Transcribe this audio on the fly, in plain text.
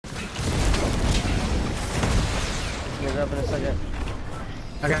it up in a second.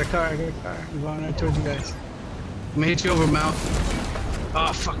 I got a car, I'm going right towards you guys. I'm gonna hit you over, Mount.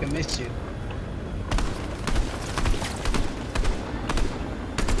 Oh, fuck, I missed you.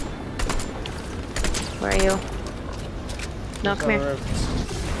 Where are you? No, come here.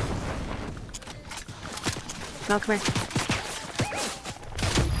 No, come here.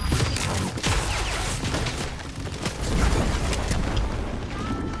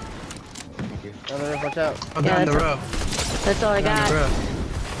 Thank you. On the roof, watch out. Oh, down the row. That's all I got. Down the row.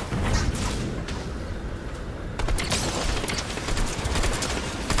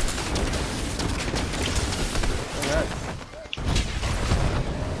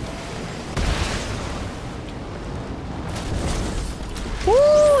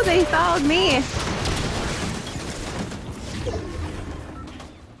 Woo! They found me.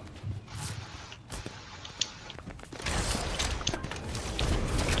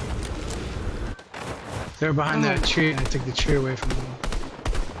 They're behind that tree, and I took the tree away from them.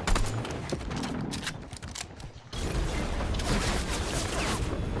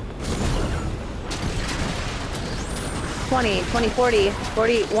 $20, $20, $40,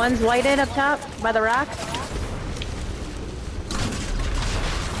 $40. One's whited up top by the rock.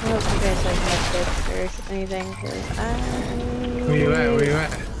 I hope you guys like this or anything, because Where you at? Where you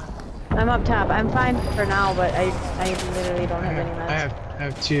at? I'm up top. I'm fine for now, but I literally don't have any meds. I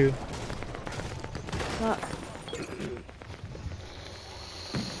have two. Well,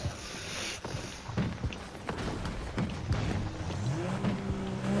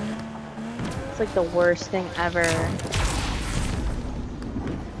 it's like the worst thing ever.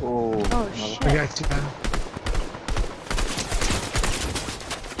 Oh shit. I got you, man.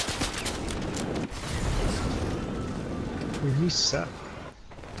 Dude, you suck.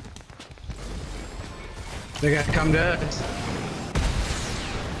 They gotta come to us.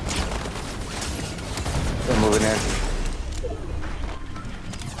 They're moving in.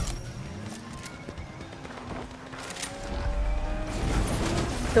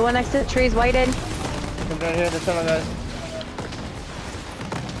 The one next to the tree is whited. Come down here, there's someone, guys.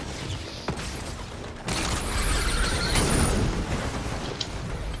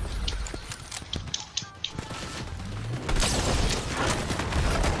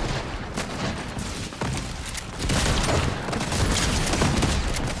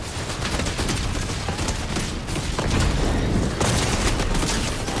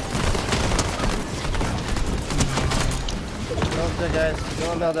 Good guys,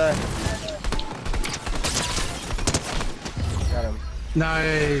 go on, they'll die. Got him.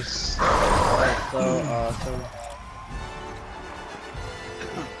 Nice. That's so awesome.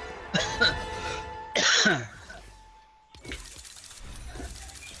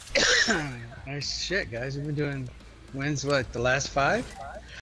 Nice shit, guys. We've been doing wins, what, the last 5?